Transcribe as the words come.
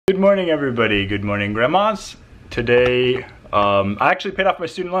morning, everybody. Good morning, grandmas. Today, I actually paid off my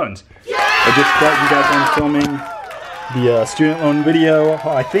student loans. Yay! I just got you guys on filming the student loan video.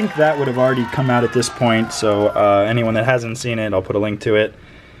 I think that would have already come out at this point, so anyone that hasn't seen it, I'll put a link to it.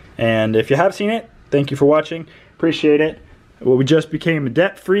 And if you have seen it, thank you for watching. Appreciate it. Well, we just became a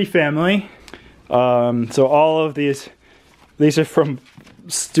debt-free family. So all of these are from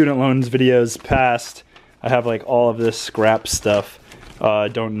student loans videos past. I have like all of this scrap stuff. I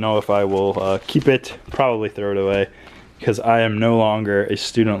don't know if I will keep it, probably throw it away, because I am no longer a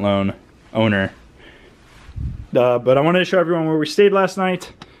student loan owner. But I wanted to show everyone where we stayed last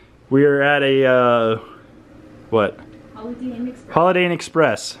night. We were at a, what? Holiday Inn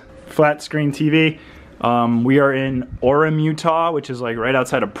Express. Flat screen TV. We are in Orem, Utah, which is like right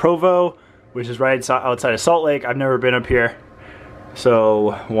outside of Provo, which is right outside of Salt Lake. I've never been up here,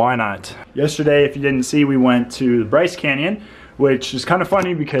 so why not? Yesterday, if you didn't see, we went to the Bryce Canyon, which is kind of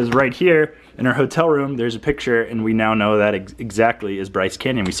funny because right here in our hotel room, there's a picture, and we now know that exactly is Bryce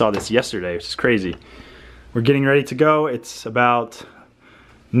Canyon. We saw this yesterday, which is crazy. We're getting ready to go. It's about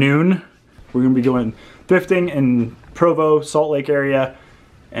noon. We're gonna be going thrifting in Provo, Salt Lake area,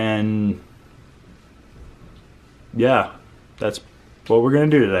 and yeah, that's what we're gonna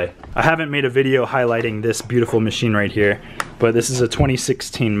do today. I haven't made a video highlighting this beautiful machine right here, but this is a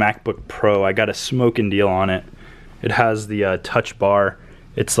 2016 MacBook Pro. I got a smoking deal on it. It has the touch bar.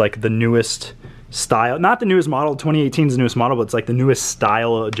 It's like the newest style, not the newest model, 2018 is the newest model, but it's like the newest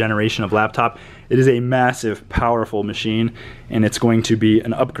style generation of laptop. It is a massive, powerful machine, and it's going to be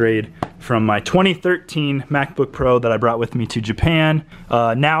an upgrade from my 2013 MacBook Pro that I brought with me to Japan.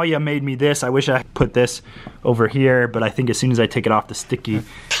 Nalia made me this. I wish I put this over here, but I think as soon as I take it off, the sticky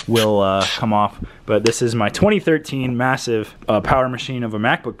will come off. But this is my 2013 massive power machine of a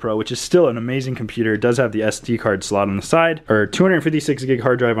MacBook Pro, which is still an amazing computer. It does have the SD card slot on the side, or 256 gig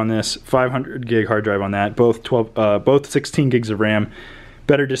hard drive on this, 500 gig hard drive on that, both 16 gigs of RAM,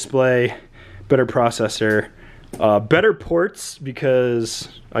 better display, better processor, better ports because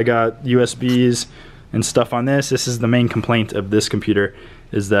I got USBs and stuff on this. This is the main complaint of this computer,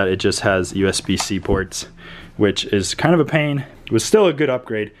 is that it just has USB-C ports, which is kind of a pain. It was still a good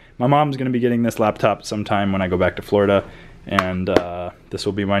upgrade. My mom's gonna be getting this laptop sometime when I go back to Florida, and this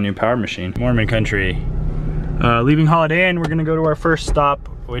will be my new power machine. Mormon country. Leaving Holiday Inn, we're gonna go to our first stop,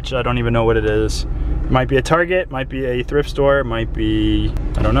 which I don't even know what it is. It might be a Target, might be a thrift store, might be,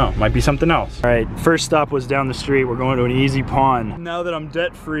 I don't know, might be something else. All right, first stop was down the street. We're going to an Easy Pawn. Now that I'm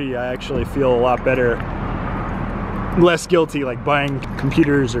debt-free, I actually feel a lot better, less guilty, like buying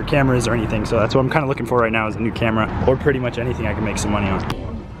computers or cameras or anything. So that's what I'm kind of looking for right now, is a new camera, or pretty much anything I can make some money on.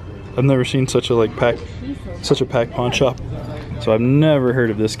 I've never seen such a packed pawn shop. So I've never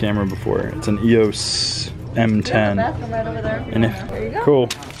heard of this camera before. It's an EOS M10. Right over there. And there you go. Cool.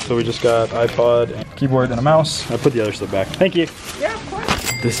 So we just got iPod, keyboard, and a mouse. I put the other stuff back. Thank you. Yeah, of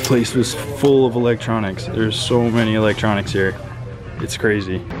course. This place was full of electronics. There's so many electronics here. It's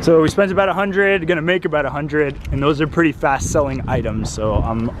crazy. So we spent about 100, gonna make about 100, and those are pretty fast selling items, so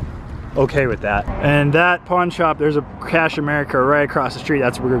I'm okay with that. And that pawn shop, there's a Cash America right across the street.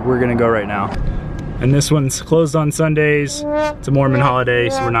 That's where we're gonna go right now. And this one's closed on Sundays. It's a Mormon holiday,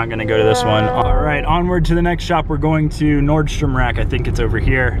 so we're not gonna go to this one. All right, onward to the next shop. We're going to Nordstrom Rack. I think it's over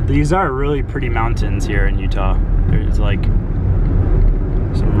here. These are really pretty mountains here in Utah. There's like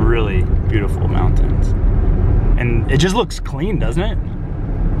some really beautiful mountains. And it just looks clean, doesn't it?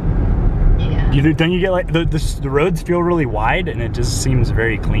 Yeah. Don't you get like, the roads feel really wide, and it just seems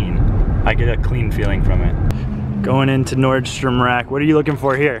very clean. I get a clean feeling from it. Going into Nordstrom Rack. What are you looking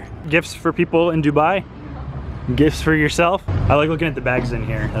for here? Gifts for people in Dubai? Gifts for yourself? I like looking at the bags in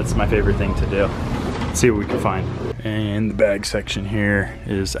here. That's my favorite thing to do. Let's see what we can find. And the bag section here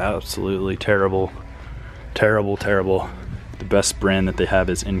is absolutely terrible. Terrible, terrible. The best brand that they have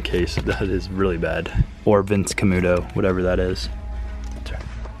is Encase. That is really bad. Or Vince Camuto, whatever that is.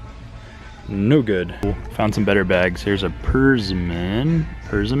 No good. Found some better bags. Here's a Persimmon,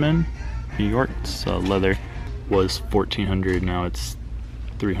 New York. It's leather. Was $1,400, now it's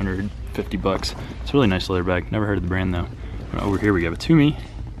 $350. It's a really nice leather bag. Never heard of the brand though. Over here we have a Toomey.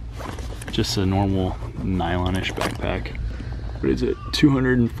 Just a normal nylonish backpack. What is it?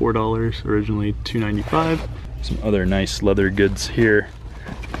 $204, originally $295. Some other nice leather goods here.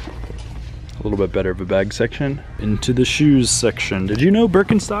 A little bit better of a bag section. Into the shoes section. Did you know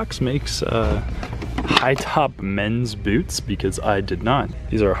Birkenstocks makes high top men's boots? Because I did not.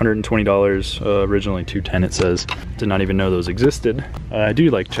 These are $120, originally $210 it says. Did not even know those existed. I do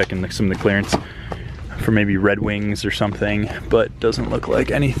like checking some of the clearance for maybe Red Wings or something, but doesn't look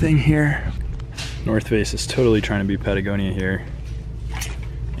like anything here. North Face is totally trying to be Patagonia here.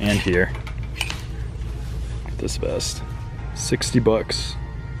 and here. This vest, 60 bucks.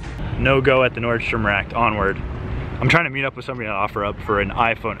 No go at the Nordstrom rack, onward. I'm trying to meet up with somebody to offer up for an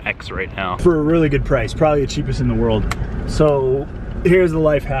iPhone X right now. For a really good price, probably the cheapest in the world. So here's the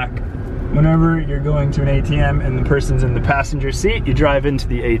life hack. Whenever you're going to an ATM and the person's in the passenger seat, you drive into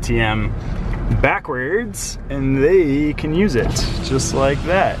the ATM backwards and they can use it just like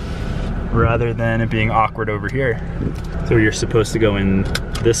that, rather than it being awkward over here. So you're supposed to go in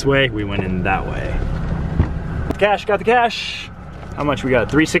this way, we went in that way. Cash, got the cash. How much we got,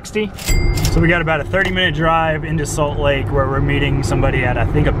 $360? So we got about a 30-minute drive into Salt Lake where we're meeting somebody at, I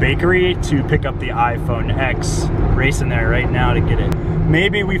think, a bakery to pick up the iPhone X. Racing there right now to get it.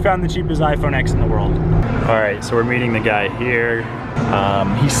 Maybe we found the cheapest iPhone X in the world. All right, so we're meeting the guy here.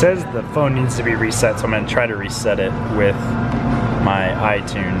 He says the phone needs to be reset, so I'm gonna try to reset it with my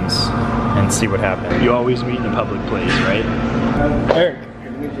iTunes and see what happens. You always meet in a public place, right? Eric.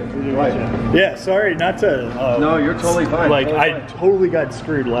 Yeah, sorry, not to. No, you're totally fine. Like, I totally got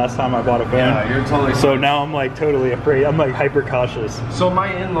screwed last time I bought a phone. Yeah, you're totally fine. So now I'm like totally afraid. I'm like hyper cautious. So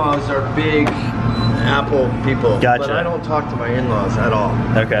my in-laws are big Apple people. Gotcha. But I don't talk to my in-laws at all.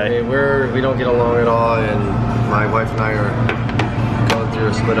 Okay. I mean, we don't get along at all, and my wife and I are going through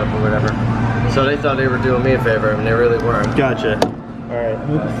a split up or whatever. So they thought they were doing me a favor, and they really weren't. Gotcha. All right.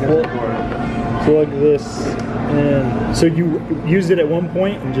 Plug this in. So you used it at one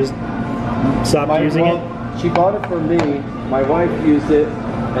point and just stopped using it? She bought it for me. My wife used it,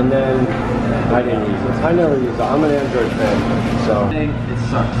 and then I didn't use it. I never use it. I'm an Android fan, so it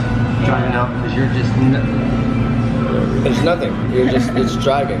sucks driving out because you're just there's nothing. It's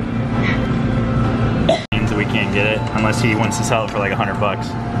driving. Means that we can't get it unless he wants to sell it for like $100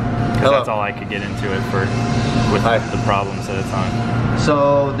 bucks. Because that's all I could get into it for with the problems that it's on.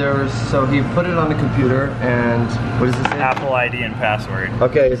 So he put it on the computer, and what does it say? Apple ID and password.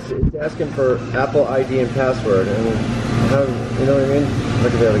 Okay, it's asking for Apple ID and password, and you know what I mean? I'm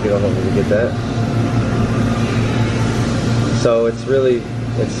not gonna be able to get a hold of it to get that. So it's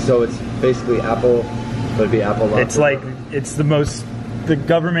basically Apple, but it'd be Apple. It's like the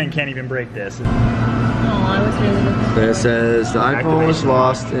government can't even break this. And it says the iPhone was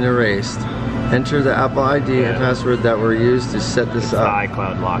lost and erased. Enter the Apple ID and password that were used to set this up. The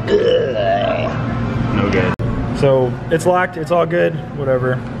iCloud lock. No good. So it's locked. It's all good.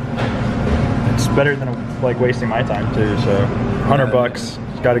 Whatever. It's better than like wasting my time too. So $100 bucks.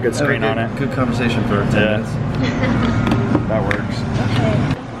 It's got a good screen on it. Good conversation for 10 minutes. That works.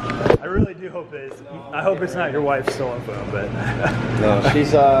 I really do hope I hope it's not your wife's stolen phone, but no,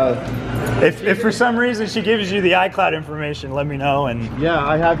 she's If for some reason she gives you the iCloud information, let me know. And yeah,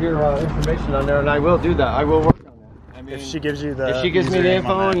 I have your information on there, and I will do that. I will work on that. I mean, if she gives you the if she gives me the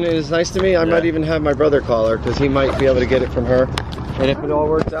info and is nice to me, I might even have my brother call her because he might be able to get it from her. And if it all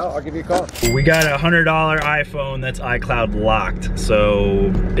works out, I'll give you a call. We got a $100 iPhone that's iCloud locked,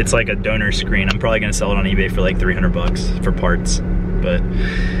 so it's like a donor screen. I'm probably gonna sell it on eBay for like 300 bucks for parts, but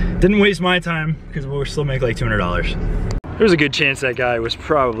didn't waste my time because we'll still make like $200. There's a good chance that guy was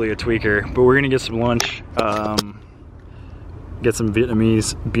probably a tweaker, but we're gonna get some lunch. Get some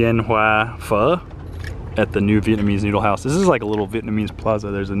Vietnamese bien hoa pho at the new Vietnamese noodle house. This is like a little Vietnamese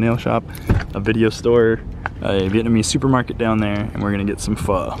plaza. There's a nail shop, a video store, a Vietnamese supermarket down there, and we're gonna get some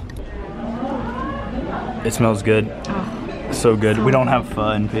pho. It smells good. Oh, so good. We don't have pho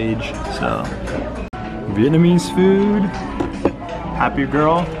in Page, so. Vietnamese food. Happy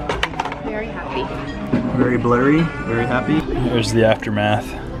girl. Very happy. Very blurry, very happy. Here's the aftermath.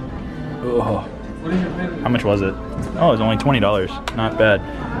 Oh. How much was it? Oh, it was only $20. Not bad.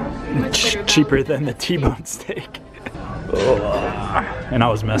 Cheaper than the T-bone steak. And I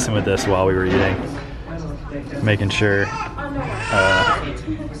was messing with this while we were eating. Making sure,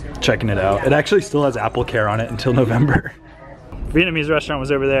 checking it out. It actually still has Apple Care on it until November. Vietnamese restaurant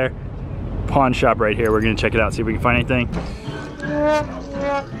was over there. Pawn shop right here. We're gonna check it out, see if we can find anything.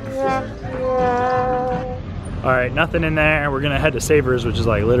 All right, nothing in there. We're gonna head to Savers, which is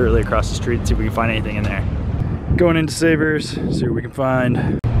like literally across the street, see if we can find anything in there. Going into Savers, see what we can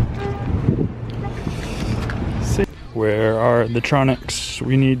find. Where are the Tronics?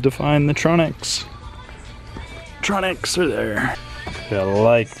 We need to find the Tronics. Tronics are there. I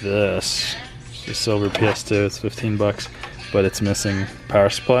like this. It's a silver PS2, it's 15 bucks, but it's missing power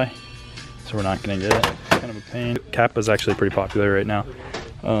supply, so we're not gonna get it. Kind of a pain. Kappa's actually pretty popular right now.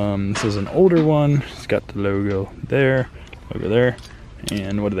 This is an older one. It's got the logo there,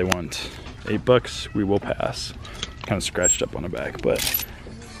 and what do they want? 8 bucks. We will pass. Kind of scratched up on the back, but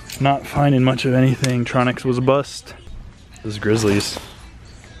not finding much of anything. Tronics was a bust. This is Grizzlies.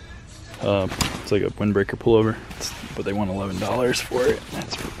 It's like a windbreaker pullover, but they want $11 for it.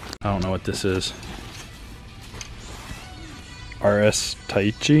 I don't know what this is. RS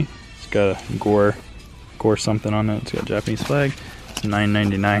Taichi. It's got a gore something on it. It's got a Japanese flag. It's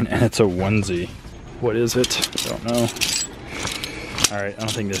 $9.99 and it's a onesie. What is it? Don't know. All right, I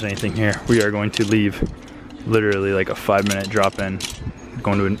don't think there's anything here. We are going to leave. Literally like a 5-minute drop in.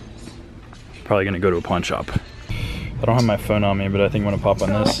 Probably gonna go to a pawn shop. I don't have my phone on me, but I think I'm gonna pop on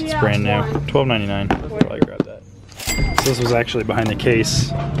this. It's brand new, $12.99. Probably grab that. So this was actually behind the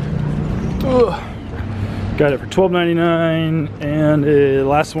case. Ugh. Got it for $12.99, and the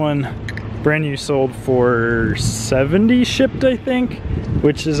last one, brand new, sold for $70 shipped, I think,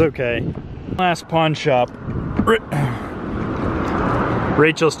 which is okay. Last pawn shop.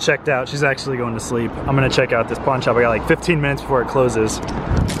 Rachel's checked out. She's actually going to sleep. I'm gonna check out this pawn shop. I got like 15 minutes before it closes.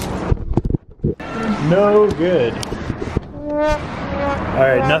 No good.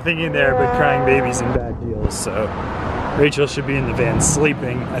 Alright, nothing in there but crying babies and bad deals, so Rachel should be in the van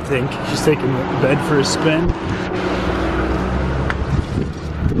sleeping, I think. She's taking the bed for a spin.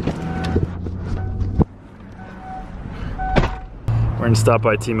 We're gonna stop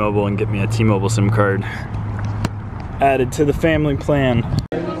by T-Mobile and get me a T-Mobile SIM card added to the family plan.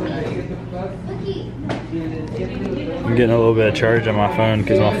 I'm getting a little bit of charge on my phone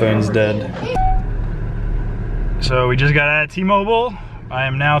because my phone's dead. So we just got out of T-Mobile. I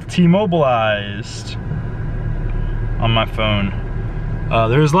am now T-Mobilized on my phone.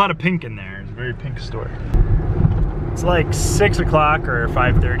 There's a lot of pink in there. It's a very pink store. It's like 6 o'clock or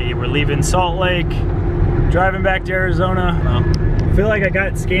 5:30. We're leaving Salt Lake, driving back to Arizona. I feel like I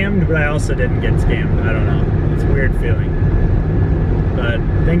got scammed, but I also didn't get scammed. I don't know. It's a weird feeling. But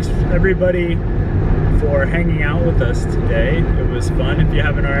thanks everybody for hanging out with us today. It was fun. If you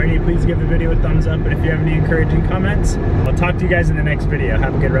haven't already, please give the video a thumbs up. And if you have any encouraging comments, I'll talk to you guys in the next video.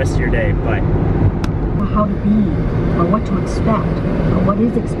 Have a good rest of your day. Bye. How to be, or what to expect, or what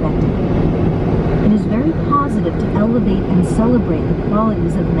is expected. It is very positive to elevate and celebrate the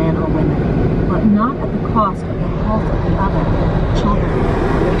qualities of men or women, but not at the cost of the health of the other, children.